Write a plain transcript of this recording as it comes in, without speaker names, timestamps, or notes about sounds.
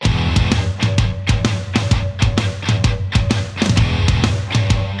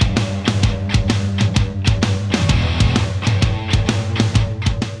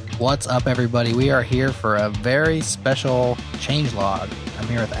What's up, everybody? We are here for a very special changelog. I'm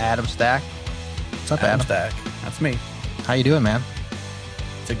here with Adam Stack. What's up, Adam? Stack. That's me. How you doing, man?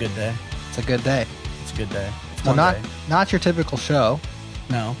 It's a good day. It's a good day. It's a good day. It's So day. not your typical show.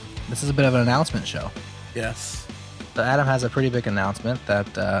 No. This is a bit of an announcement show. Yes. So Adam has a pretty big announcement that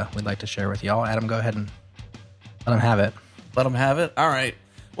we'd like to share with y'all. Adam, go ahead and let him have it. Let them have it? All right.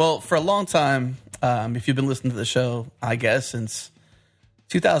 Well, for a long time, if you've been listening to the show, I guess, since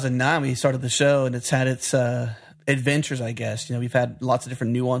 2009, we started the show, and it's had its adventures, I guess. You know, we've had lots of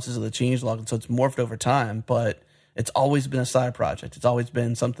different nuances of the changelog, and so it's morphed over time, but it's always been a side project. It's always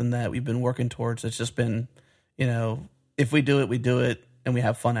been something that we've been working towards. It's just been, you know, if we do it, and we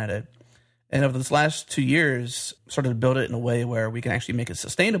have fun at it. And over this last 2 years, started to build it in a way where we can actually make it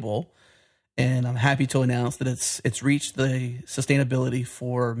sustainable. And I'm happy to announce that it's reached the sustainability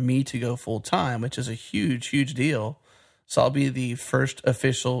for me to go full time, which is a huge, huge deal. So I'll be the first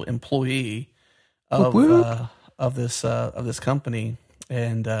official employee of this company,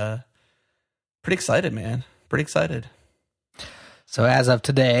 and pretty excited, man. Pretty excited. So as of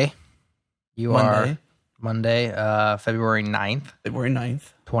today, you Monday. are Monday, February 9th. February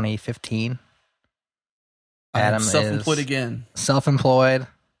 9th. 2015. I'm Adam self-employed is again. Self-employed.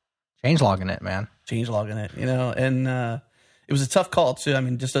 Changelogging it, man. Changelogging it, you know, and it was a tough call too. I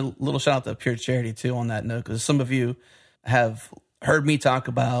mean, just a little shout out to Pure Charity too on that note, because some of you have heard me talk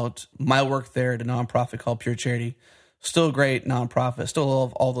about my work there at a nonprofit called Pure Charity. Still a great nonprofit. Still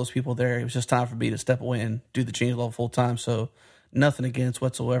love all those people there. It was just time for me to step away and do the changelog full time. So nothing against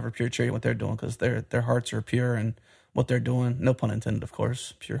whatsoever Pure Charity, what they're doing, because their hearts are pure and what they're doing. No pun intended, of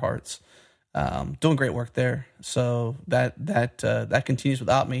course. Pure hearts. Doing great work there. So that continues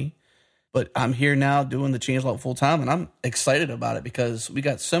without me. But I'm here now doing the changelog full time, and I'm excited about it because we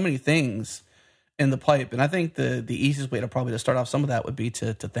got so many things in the pipe. And I think the easiest way to start off some of that would be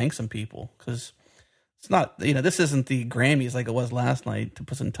to thank some people, because it's not, you know, this isn't the Grammys like it was last night, to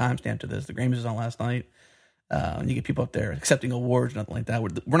put some timestamp to this. The Grammys was on last night. And you get people up there accepting awards, nothing like that.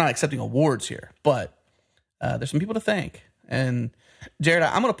 We're not accepting awards here, but there's some people to thank. And Jared,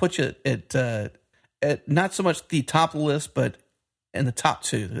 I'm going to put you at not so much the top of the list, but in the top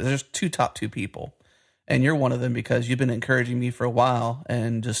two. There's top two people, and you're one of them because you've been encouraging me for a while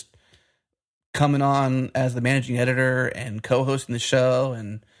and just coming on as the managing editor and co-hosting the show.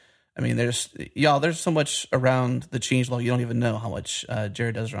 And I mean, there's so much around the changelog. You don't even know how much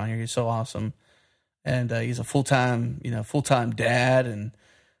Jared does around here. He's so awesome. And he's a full-time dad, and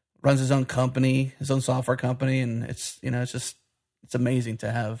runs his own company, his own software company. And it's amazing to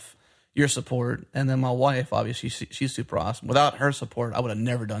have your support. And then my wife, obviously, she's super awesome. Without her support, I would have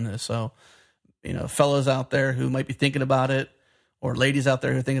never done this. So, you know, fellas out there who might be thinking about it, or ladies out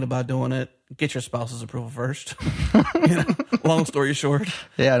there who are thinking about doing it, get your spouse's approval first. You know, long story short.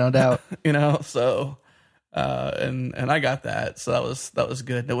 Yeah, no doubt. You know, so and I got that. So that was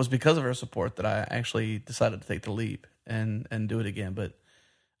good. It was because of her support that I actually decided to take the leap and do it again. But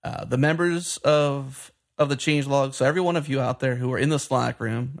the members of the changelog, so every one of you out there who are in the Slack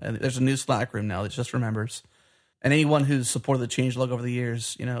room, and there's a new Slack room now that just remembers, and anyone who's supported the changelog over the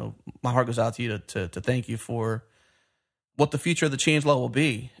years, you know, my heart goes out to you to thank you for what the future of the changelog will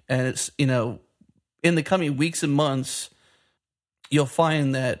be. And it's, you know, in the coming weeks and months, you'll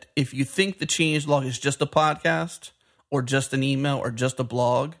find that if you think the changelog is just a podcast or just an email or just a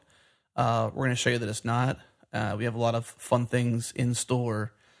blog, we're going to show you that it's not. We have a lot of fun things in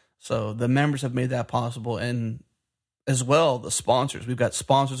store. So the members have made that possible. And as well, the sponsors. We've got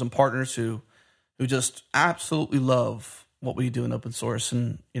sponsors and partners who just absolutely love what we do in open source.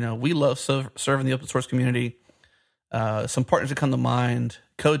 And, you know, we love serving the open source community. Some partners that come to mind: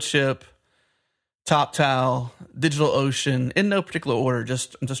 CodeShip, TopTal, DigitalOcean, in no particular order.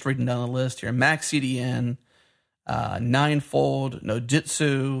 I'm just reading down the list here: MaxCDN, Ninefold,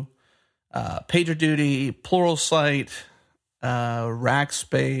 Nojitsu, PagerDuty, Pluralsight,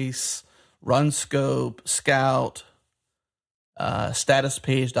 Rackspace, RunScope, Scout,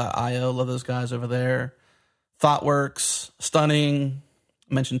 StatusPage.io. Love those guys over there. ThoughtWorks, Stunning,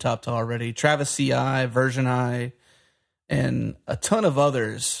 I mentioned TopTal already. Travis CI, VersionI, and a ton of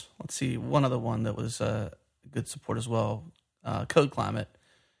others. Let's see, one other one that was good support as well. Code Climate,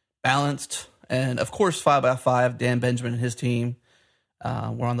 Balanced, and of course 5x5, Dan Benjamin and his team.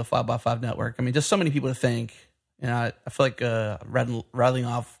 We're on the 5x5 network. I mean, just so many people to thank. You know, I feel like rattling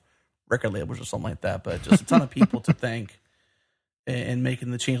off record labels or something like that, but just a ton of people to thank in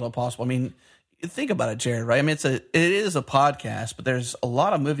making the changelog possible. I mean, think about it, Jared, right? I mean, it is a podcast, but there's a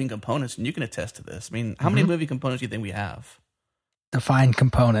lot of moving components, and you can attest to this. I mean, how many moving components do you think we have? Define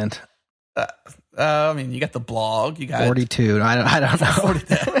component. I mean, you got the blog. You got 42. I don't know. 40,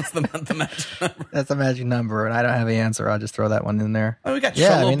 that's the magic number. That's a magic number, and I don't have the answer. I'll just throw that one in there. We got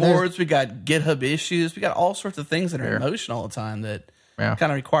Trello boards. We got GitHub issues. We got all sorts of things that are in motion all the time that kind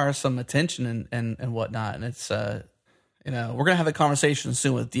of require some attention and whatnot. And it's, we're going to have a conversation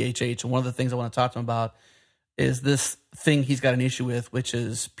soon with DHH. And one of the things I want to talk to him about is this thing he's got an issue with, which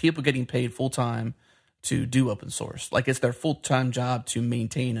is people getting paid full-time to do open source. Like it's their full-time job to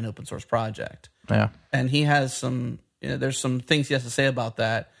maintain an open source project. Yeah. And he has some, there's some things he has to say about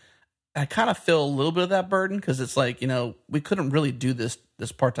that. I kind of feel a little bit of that burden because it's like, we couldn't really do this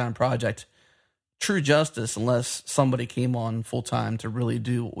part-time project true justice unless somebody came on full-time to really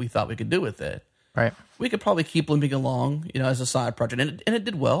do what we thought we could do with it. Right. We could probably keep limping along, as a side project. And it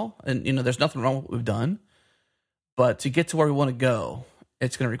did well. And, there's nothing wrong with what we've done. But to get to where we want to go,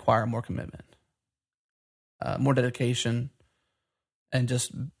 it's going to require more commitment, more dedication, and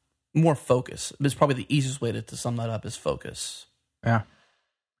just more focus. It's probably the easiest way to sum that up is focus. Yeah.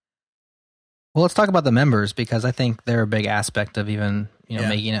 Well, let's talk about the members because I think they're a big aspect of even,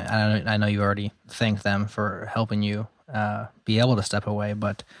 making it. I know you already thanked them for helping you be able to step away,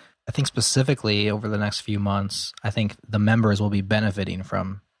 but I think specifically over the next few months, I think the members will be benefiting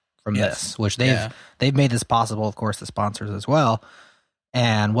from this, which they've made this possible. Of course, the sponsors as well,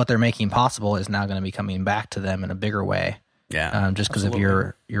 and what they're making possible is now going to be coming back to them in a bigger way. Yeah, just because of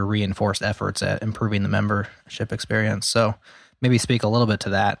your reinforced efforts at improving the membership experience. So maybe speak a little bit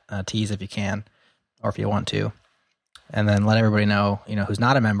to that, tease if you can, or if you want to, and then let everybody know, who's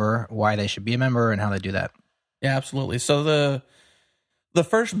not a member, why they should be a member, and how they do that. Yeah, absolutely. So the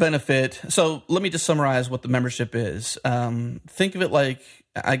first benefit. So let me just summarize what the membership is. Think of it like,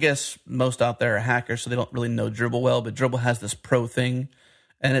 I guess most out there are hackers, so they don't really know Dribble well, but Dribble has this pro thing,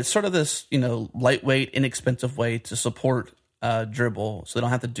 and it's sort of this, lightweight, inexpensive way to support Dribble, so they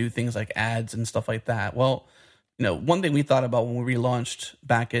don't have to do things like ads and stuff like that. Well, one thing we thought about when we relaunched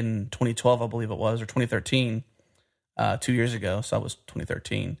back in 2012, I believe it was, or 2013, 2 years ago, so that was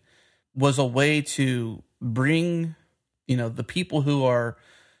 2013, was a way to bring, the people who are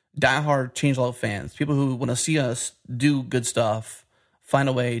diehard Changelog fans, people who want to see us do good stuff, find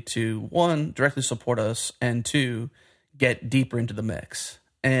a way to, one, directly support us, and two, get deeper into the mix.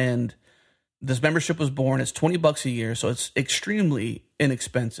 And this membership was born. It's $20 a year, so it's extremely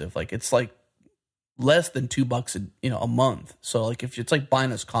inexpensive. Like it's like less than $2 a month. So like if it's like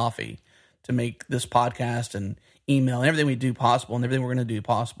buying us coffee to make this podcast and email and everything we do possible and everything we're going to do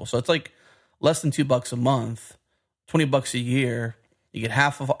possible. So it's like less than $2 a month, $20 a year. You get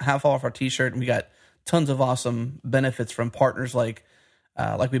half off our t-shirt, and we got tons of awesome benefits from partners like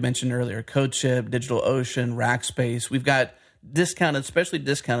we mentioned earlier, CodeShip, DigitalOcean, Rackspace. We've got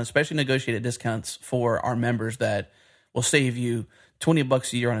specially negotiated discounts for our members that will save you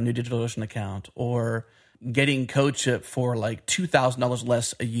 $20 a year on a new DigitalOcean account, or getting CodeShip for like $2,000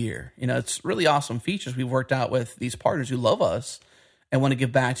 less a year. It's really awesome features we've worked out with these partners who love us and want to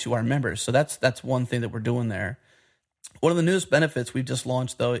give back to our members. So that's one thing that we're doing there. One of the newest benefits we've just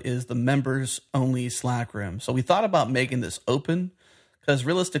launched, though, is the members-only Slack room. So we thought about making this open because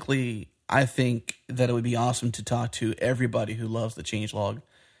realistically, I think that it would be awesome to talk to everybody who loves the Changelog.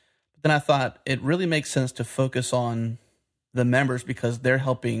 But then I thought it really makes sense to focus on the members because they're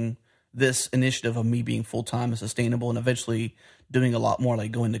helping this initiative of me being full-time and sustainable, and eventually doing a lot more,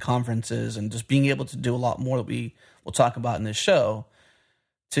 like going to conferences and just being able to do a lot more that we will talk about in this show,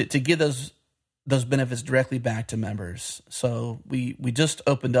 to give those benefits directly back to members. So we just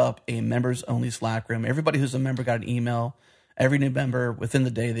opened up a members-only Slack room. Everybody who's a member got an email. Every new member, within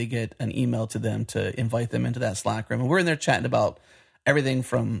the day, they get an email to them to invite them into that Slack room. And we're in there chatting about everything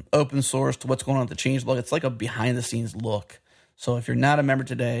from open source to what's going on at the Changelog. It's like a behind-the-scenes look. So if you're not a member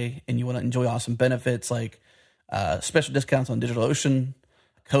today and you want to enjoy awesome benefits like special discounts on DigitalOcean,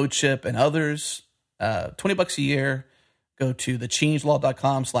 CodeShip, and others, $20 a year, go to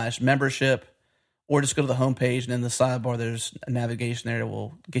thechangelog.com/membership, or just go to the homepage, and in the sidebar, there's a navigation there that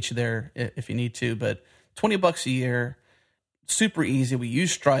will get you there if you need to. But $20 a year, super easy. We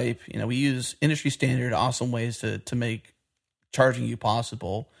use Stripe. We use industry standard, awesome ways to make charging you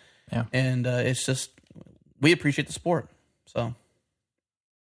possible. Yeah. And it's just, we appreciate the support. So.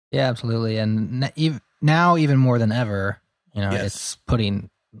 Yeah, absolutely. And now even more than ever, Yes. It's putting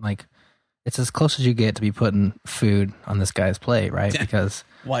it's as close as you get to be putting food on this guy's plate, right? Because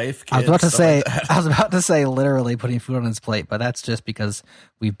wife, kids, I was about to say like literally putting food on his plate, but that's just because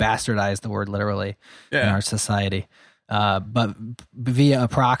we've bastardized the word literally in our society. But via a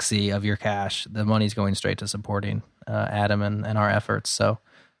proxy of your cash, the money's going straight to supporting Adam and our efforts. So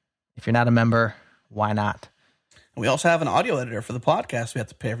if you're not a member, why not? We also have an audio editor for the podcast we have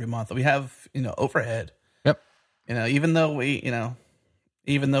to pay every month. We have, overhead. Yep. Even though we got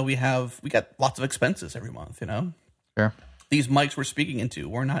lots of expenses every month, Sure. These mics we're speaking into,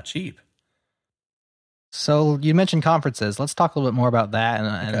 we're not cheap. So you mentioned conferences. Let's talk a little bit more about that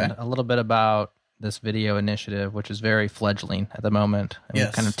and a little bit about this video initiative, which is very fledgling at the moment. And yes.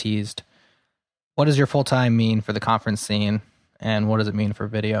 We've kind of teased. What does your Fulltime mean for the conference scene, and what does it mean for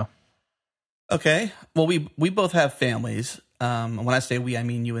video? Okay. Well, we both have families. When I say we, I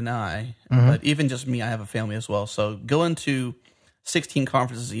mean you and I. Mm-hmm. But even just me, I have a family as well. So going to 16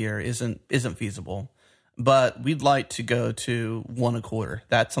 conferences a year isn't feasible. But we'd like to go to one a quarter.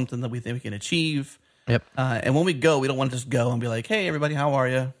 That's something that we think we can achieve. Yep. And when we go, we don't want to just go and be like, "Hey, everybody, how are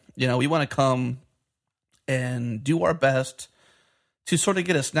you?" We want to come and do our best to sort of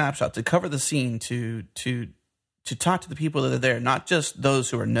get a snapshot, to cover the scene, to talk to the people that are there, not just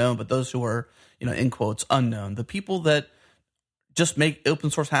those who are known, but those who are, in quotes, unknown. The people that just make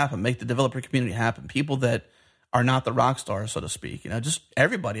open source happen, make the developer community happen. People that are not the rock stars, so to speak. Just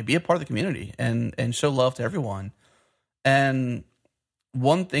everybody, be a part of the community and show love to everyone. And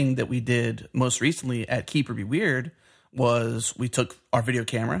one thing that we did most recently at Keep or Be Weird was we took our video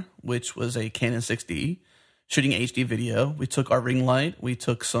camera, which was a Canon 6D, shooting HD video. We took our ring light. We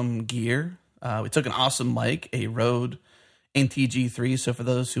took some gear. We took an awesome mic, a Rode NTG3. So for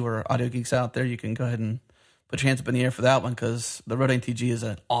those who are audio geeks out there, you can go ahead and put your hands up in the air for that one, because the Rode NTG is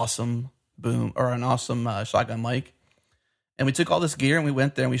an awesome shotgun mic. And we took all this gear and we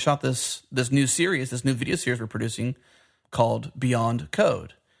went there and we shot this new video series we're producing called Beyond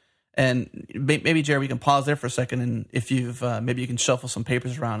Code. And maybe, Jerry, we can pause there for a second, and if you've maybe you can shuffle some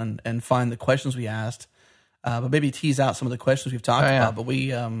papers around and find the questions we asked, but maybe tease out some of the questions we've talked about. But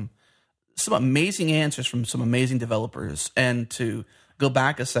we some amazing answers from some amazing developers. And to go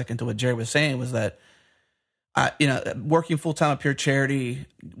back a second to what Jerry was saying was that working full-time at Pure Charity,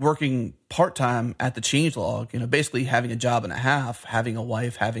 working part-time at the Changelog, basically having a job and a half, having a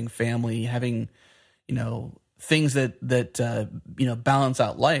wife, having family, having, things that balance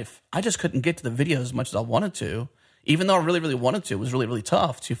out life. I just couldn't get to the video as much as I wanted to, even though I really, really wanted to. It was really, really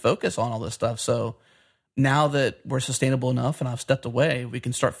tough to focus on all this stuff. So now that we're sustainable enough and I've stepped away, we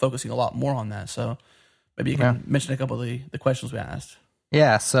can start focusing a lot more on that. So maybe you can mention a couple of the questions we asked.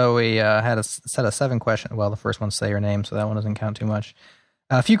 Yeah, so we had a set of 7 questions. Well, the first one's say your name, so that one doesn't count too much.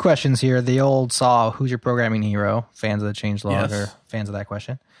 A few questions here. The old saw, who's your programming hero? Fans of the Changelog or fans of that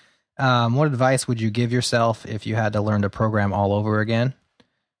question. What advice would you give yourself if you had to learn to program all over again?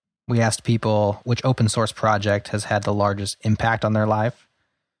 We asked people which open source project has had the largest impact on their life.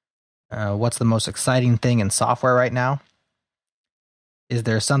 What's the most exciting thing in software right now? Is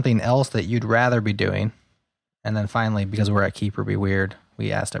there something else that you'd rather be doing? And then finally, because we're at Keep or Be Weird,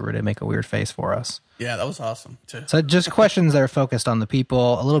 we asked everybody to make a weird face for us. Yeah, that was awesome, too. So just questions that are focused on the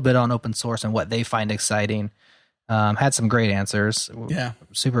people, a little bit on open source and what they find exciting. Had some great answers. Yeah.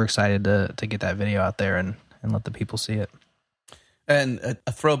 Super excited to get that video out there and let the people see it. And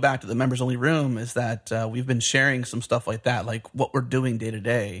a throwback to the members-only room is that we've been sharing some stuff like that, like what we're doing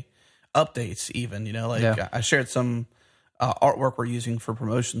day-to-day, updates even, I shared some artwork we're using for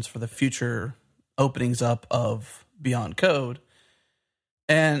promotions for the future openings up of Beyond Code.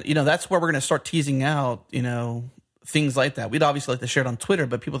 And, that's where we're going to start teasing out, things like that. We'd obviously like to share it on Twitter,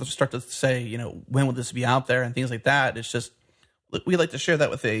 but people start to say, when will this be out there and things like that. It's just, we like to share that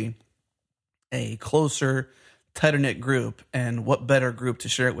with a closer, tighter-knit group, and what better group to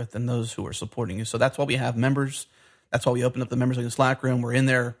share it with than those who are supporting you. So that's why we have members. That's why we open up the members in the Slack room. We're in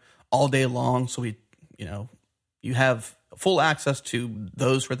there all day long. So you have full access to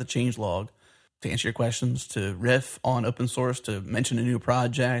those who are at the Changelog to answer your questions, to riff on open source, to mention a new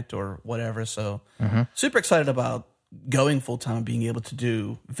project or whatever. So super excited about going full time and being able to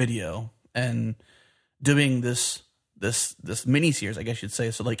do video and doing this mini series, I guess you'd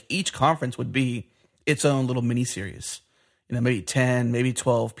say. So like each conference would be its own little mini series, maybe 10, maybe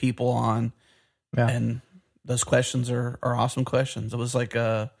 12 people on. Yeah. And those questions are awesome questions. It was like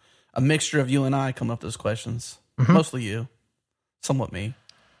a mixture of you and I coming up with those questions. Mostly you, somewhat me.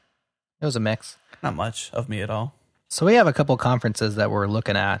 It was a mix. Not much of me at all. So we have a couple conferences that we're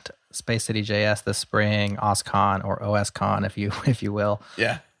looking at: Space City JS this spring, OSCon or OSCon, if you will.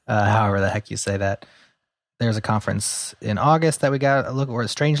 Yeah. However the heck you say that. There's a conference in August that we got to look at, or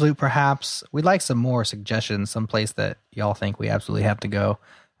Strange Loop perhaps. We'd like some more suggestions, someplace that y'all think we absolutely have to go.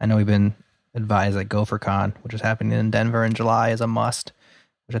 I know we've been advised that GopherCon, which is happening in Denver in July, is a must,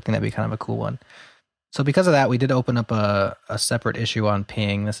 which I think that'd be kind of a cool one. So because of that, we did open up a separate issue on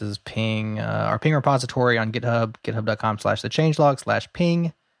Ping. This is Ping, our Ping repository on GitHub,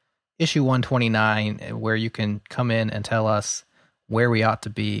 github.com/thechangelog/Ping. issue 129, where you can come in and tell us where we ought to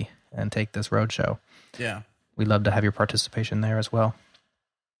be and take this roadshow. Yeah. We'd love to have your participation there as well.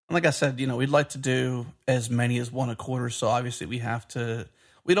 Like I said, we'd like to do as many as one a quarter. So obviously we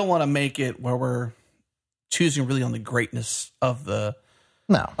don't want to make it where we're choosing really on the greatness of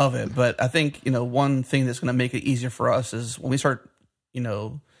it. But I think, one thing that's going to make it easier for us is when we start,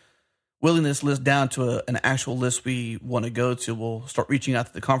 whittling this list down to an actual list we want to go to, we'll start reaching out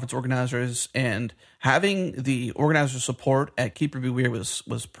to the conference organizers, and having the organizer support at Keeper Be Weird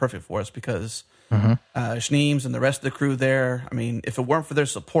was perfect for us because Schneems and the rest of the crew there, I mean, if it weren't for their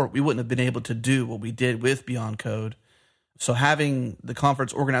support, we wouldn't have been able to do what we did with Beyond Code. So having the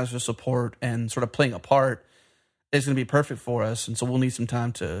conference organizer support and sort of playing a part is going to be perfect for us. And so we'll need some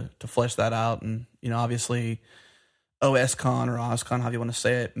time to flesh that out. And, obviously OSCon or OSCon, however you want to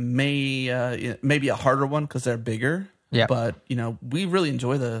say it, may be a harder one because they're bigger. Yeah. But, we really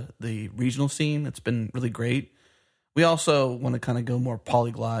enjoy the regional scene. It's been really great. We also want to kind of go more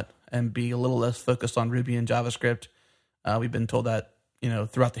polyglot and be a little less focused on Ruby and JavaScript. We've been told that,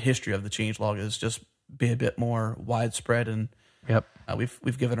 throughout the history of the changelog is just be a bit more widespread. And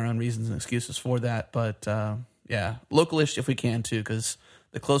we've given our own reasons and excuses for that. But, localish if we can too, because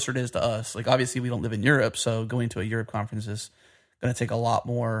the closer it is to us, like obviously we don't live in Europe, so going to a Europe conference is going to take a lot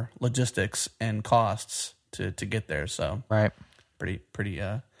more logistics and costs to get there. So pretty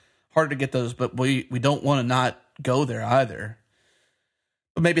hard to get those, but we don't want to not go there either.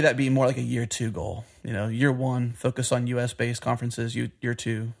 But maybe that'd be more like a year 2 goal. Year 1, focus on US based conferences. Year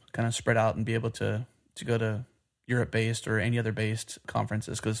 2, kind of spread out and be able to go to Europe based or any other based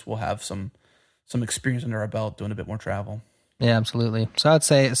conferences, because we'll have some experience under our belt doing a bit more travel. Yeah, absolutely. So I'd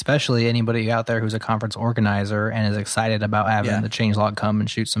say especially anybody out there who's a conference organizer and is excited about having the changelog come and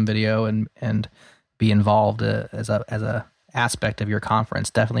shoot some video and be involved as a aspect of your conference,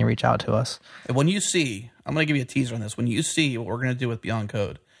 definitely reach out to us. And when you see, I'm going to give you a teaser on this. When you see what we're going to do with Beyond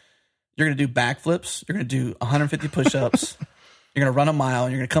Code, you're going to do backflips. You're going to do 150 push-ups. You're going to run a mile,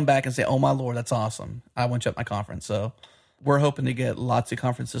 and you're going to come back and say, "Oh my Lord, that's awesome! I went you at my conference." So we're hoping to get lots of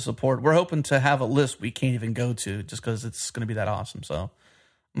conferences support. We're hoping to have a list we can't even go to just because it's going to be that awesome. So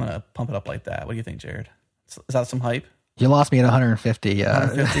I'm going to pump it up like that. What do you think, Jared? Is that some hype? You lost me at 150.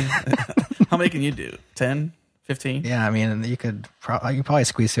 150? How many can you do? 10? 15? Yeah, I mean, you could probably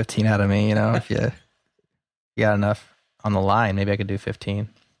squeeze 15 out of me, if you got enough on the line. Maybe I could do 15.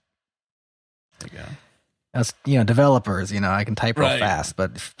 There you go. That's, developers, I can type real fast,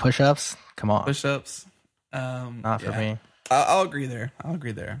 but push-ups, come on. Push-ups. Not for me. I'll agree there. All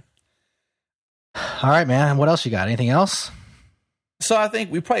right, man. What else you got? Anything else? So I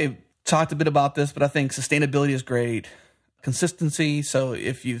think we probably talked a bit about this, but I think sustainability is great. Consistency. So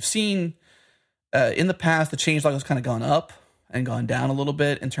if you've seen in the past, the changelog has kind of gone up and gone down a little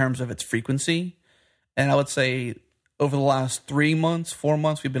bit in terms of its frequency. And I would say over the last 3 months, 4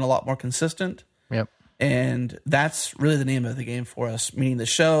 months, we've been a lot more consistent. Yep. And that's really the name of the game for us, meaning the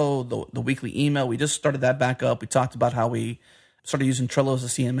show, the weekly email. We just started that back up. We talked about how we started using Trello as a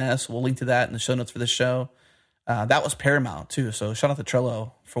CMS. We'll link to that in the show notes for this show. That was paramount, too. So shout out to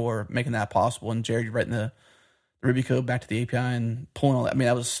Trello for making that possible. And Jared, you're writing the Ruby code back to the API and pulling all that. I mean,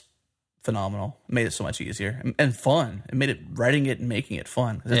 that was phenomenal. It made it so much easier and fun. It made it, writing it and making it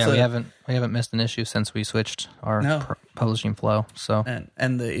fun. Yeah, we haven't missed an issue since we switched our publishing flow. So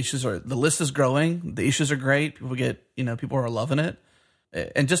and the issues the list is growing. The issues are great. People are loving it.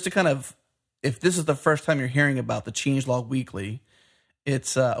 And just to kind of, if this is the first time you're hearing about the Changelog Weekly,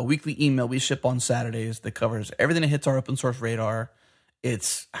 it's a weekly email we ship on Saturdays that covers everything that hits our open source radar.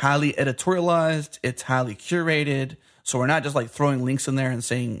 It's highly editorialized. It's highly curated. So we're not just like throwing links in there and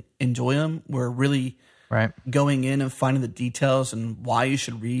saying, enjoy them. We're really going in and finding the details and why you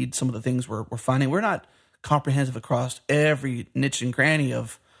should read some of the things we're finding. We're not comprehensive across every niche and cranny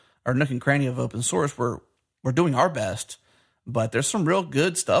of, or nook and cranny of open source. We're doing our best, but there's some real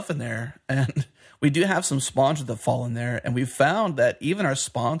good stuff in there. And we do have some sponsors that fall in there. And we've found that even our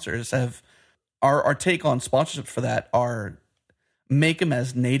sponsors have, our take on sponsorships for that are make them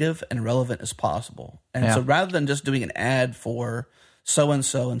as native and relevant as possible. And so rather than just doing an ad for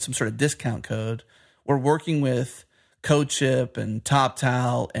so-and-so and some sort of discount code, we're working with CodeShip and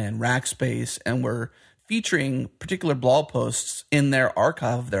TopTal and Rackspace, and we're featuring particular blog posts in their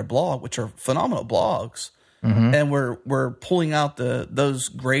archive of their blog, which are phenomenal blogs. Mm-hmm. And we're pulling out those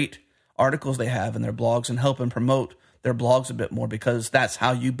great articles they have in their blogs and helping promote their blogs a bit more, because that's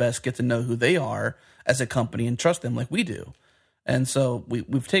how you best get to know who they are as a company and trust them like we do. And so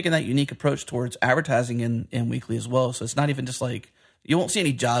we've taken that unique approach towards advertising in Weekly as well. So it's not even just like, you won't see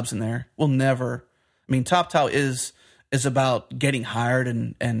any jobs in there. We'll never, I mean, TopTal is is about getting hired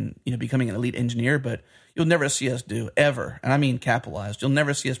and becoming an elite engineer, but you'll never see us do ever. And I mean capitalized. You'll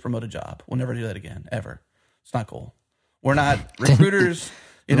never see us promote a job. We'll never do that again, ever. It's not cool. We're not recruiters.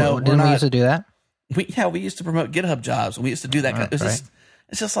 Didn't we used to do that? We used to promote GitHub jobs. We used to do that.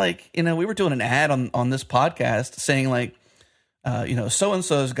 It's just like, we were doing an ad on this podcast saying like,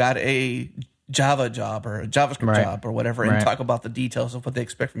 so-and-so's got a Java job or a JavaScript job or whatever, and talk about the details of what they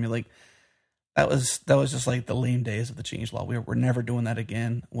expect from you. Like that was just like the lame days of the changelog. We're never doing that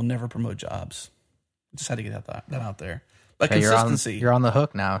again. We'll never promote jobs. Just had to get that out there. But consistency. You're on the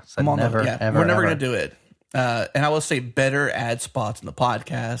hook now. So we're never ever. going to do it. And I will say better ad spots in the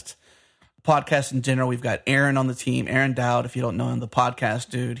podcast. Podcast in general, we've got Aaron on the team. Aaron Dowd, if you don't know him, the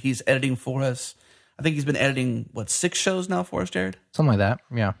podcast dude. He's editing for us. I think he's been editing, 6 shows now for us, Jared? Something like that,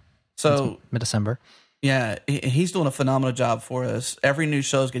 yeah. So mid-December. Yeah, he's doing a phenomenal job for us. Every new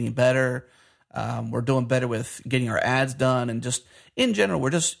show is getting better. We're doing better with getting our ads done. And just in general, we're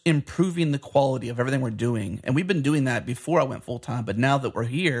just improving the quality of everything we're doing. And we've been doing that before I went full-time. But now that we're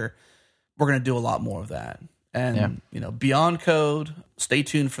here, we're going to do a lot more of that. And, Beyond Code, stay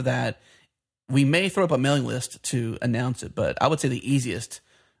tuned for that. We may throw up a mailing list to announce it, but I would say the easiest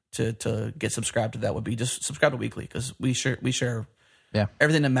to get subscribed to that would be just subscribe to Weekly, because we share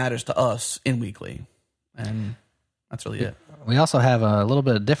everything that matters to us in Weekly, and that's really it. We also have a little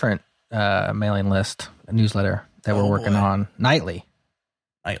bit of different mailing list, a newsletter that we're working on nightly,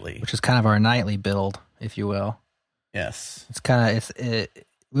 which is kind of our nightly build, if you will. Yes, it's kind of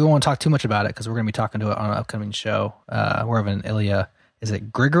we won't talk too much about it because we're going to be talking to it on an upcoming show. We're having Ilya. Is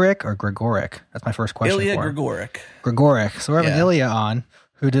it Grigoric or Gregoric? That's my first question. Ilya Gregoric. Gregoric. So we're having Ilya on,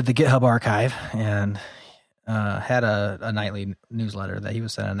 who did the GitHub archive and had a nightly newsletter that he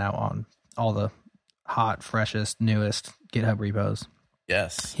was sending out on all the hot, freshest, newest GitHub repos.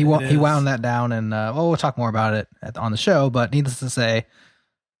 Yes. He wound that down, and we'll talk more about it on the show. But needless to say,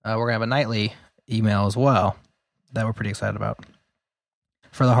 we're going to have a nightly email as well that we're pretty excited about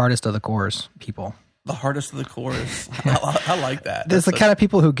for the hardest of the cores people. The hardest of the cores. I like that. There's the kind of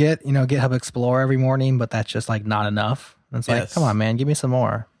people who get, GitHub Explore every morning, but that's just like not enough. And it's like, come on, man, give me some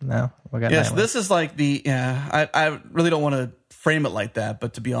more. No, we got nightly. This is like I really don't want to frame it like that,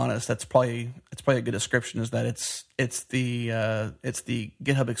 but to be honest, it's probably a good description. Is that it's the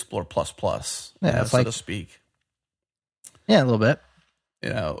GitHub Explore plus, so to speak. Yeah, a little bit.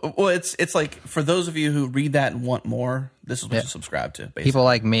 Well, it's like for those of you who read that and want more, this is what you subscribe to. Basically. People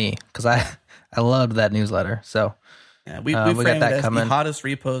like me, because I loved that newsletter. So we got that as coming. The hottest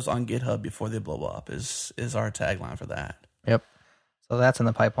repos on GitHub before they blow up is our tagline for that. Yep. So that's in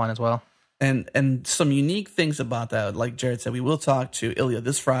the pipeline as well. And some unique things about that, like Jared said, we will talk to Ilya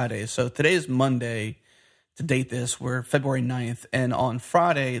this Friday. So today is Monday. To date this, we're February 9th. And on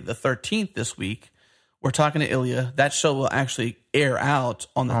Friday, the 13th this week, we're talking to Ilya. That show will actually air out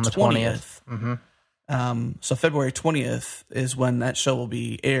on the 20th. Mm-hmm. So February 20th is when that show will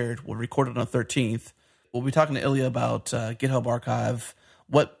be aired. We'll record it on the 13th. We'll be talking to Ilya about GitHub Archive,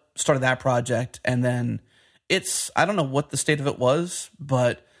 what started that project, and then I don't know what the state of it was,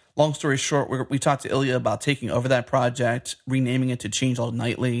 but long story short, we talked to Ilya about taking over that project, renaming it to Changelog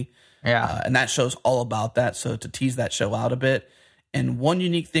Nightly. Yeah. And that show's all about that. So to tease that show out a bit. And one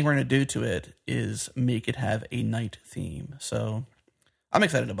unique thing we're going to do to it is make it have a night theme. So I'm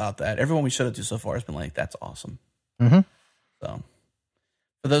excited about that. Everyone we showed it to so far has been like, that's awesome. Mm-hmm. So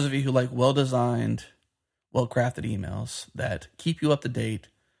for those of you who like well-designed, well-crafted emails that keep you up to date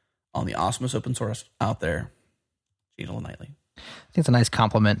on the awesomest open source out there, Changelog Nightly. I think it's a nice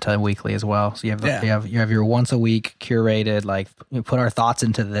compliment to Weekly as well. So you have your once a week curated, like you put our thoughts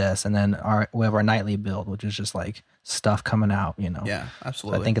into this, and then we have our nightly build, which is just like stuff coming out, Yeah,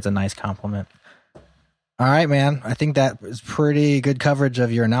 absolutely. So I think it's a nice compliment. All right, man. I think that was pretty good coverage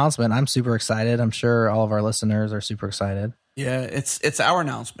of your announcement. I'm super excited. I'm sure all of our listeners are super excited. Yeah, it's our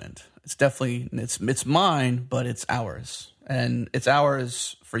announcement. It's definitely it's mine, but it's ours. And it's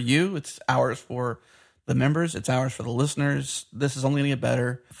ours for you. It's ours for the members. It's ours for the listeners. This is only going to get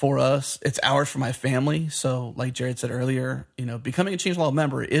better for us. It's ours for my family. So like Jared said earlier, becoming a Changelog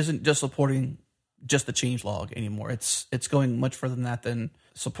member isn't just supporting just the Changelog anymore. It's going much further than that, than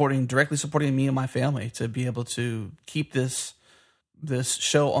directly supporting me and my family to be able to keep this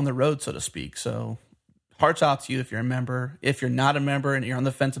show on the road, so to speak. So hearts out to you if you're a member. If you're not a member and you're on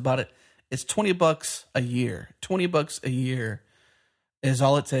the fence about it, it's $20 a year. $20 a year is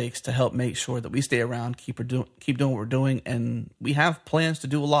all it takes to help make sure that we stay around, keep doing what we're doing, and we have plans to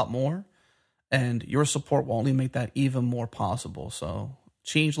do a lot more. And your support will only make that even more possible. So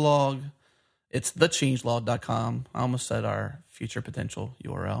Changelog, it's thechangelog.com. I almost said our future potential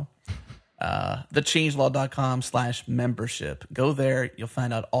URL. thechangelog.com/membership. Go there. You'll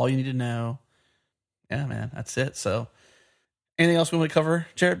find out all you need to know. Yeah, man, that's it. So anything else we want to cover,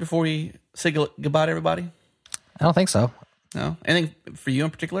 Jared, before we say goodbye to everybody? I don't think so. No? Anything for you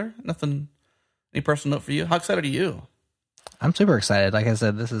in particular? Nothing? Any personal note for you? How excited are you? I'm super excited. Like I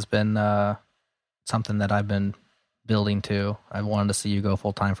said, this has been something that I've been building to. I've wanted to see you go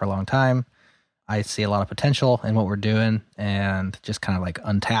full time for a long time. I see a lot of potential in what we're doing, and just kind of like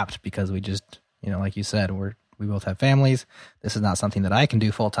untapped because we just, like you said, we both have families. This is not something that I can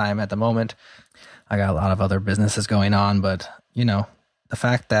do full time at the moment. I got a lot of other businesses going on, but the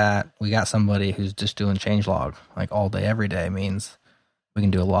fact that we got somebody who's just doing Changelog like all day, every day means we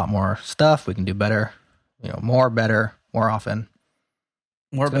can do a lot more stuff. We can do better, more better, more often.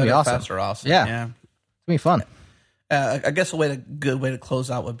 More better, awesome. Faster, awesome. Yeah. It's going to be fun. I guess good way to close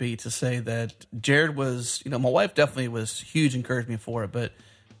out would be to say that Jared was, my wife definitely was huge encouragement for it, but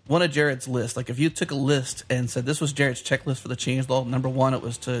one of Jared's lists, like if you took a list and said this was Jared's checklist for the Changelog, number one, it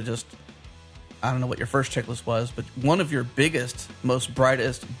was to just, I don't know what your first checklist was, but one of your biggest, most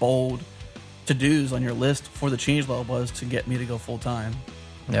brightest, bold to-dos on your list for the Changelog was to get me to go full-time.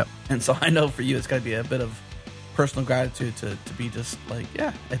 Yep. And so I know for you, it's got to be a bit of personal gratitude to be just like,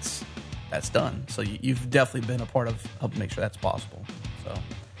 yeah, that's done. So you've definitely been a part of helping make sure that's possible. So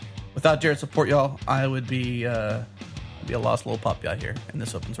without Jared's support, y'all, I would be a lost little puppy out here in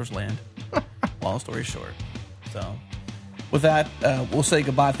this open source land. Long story short. So with that, we'll say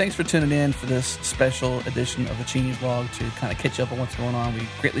goodbye. Thanks for tuning in for this special edition of the Changelog to kind of catch up on what's going on. We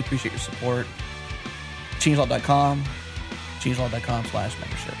greatly appreciate your support. Changelog.com,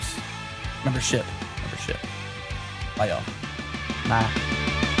 changelog.com/memberships. Membership. Bye, y'all. Bye.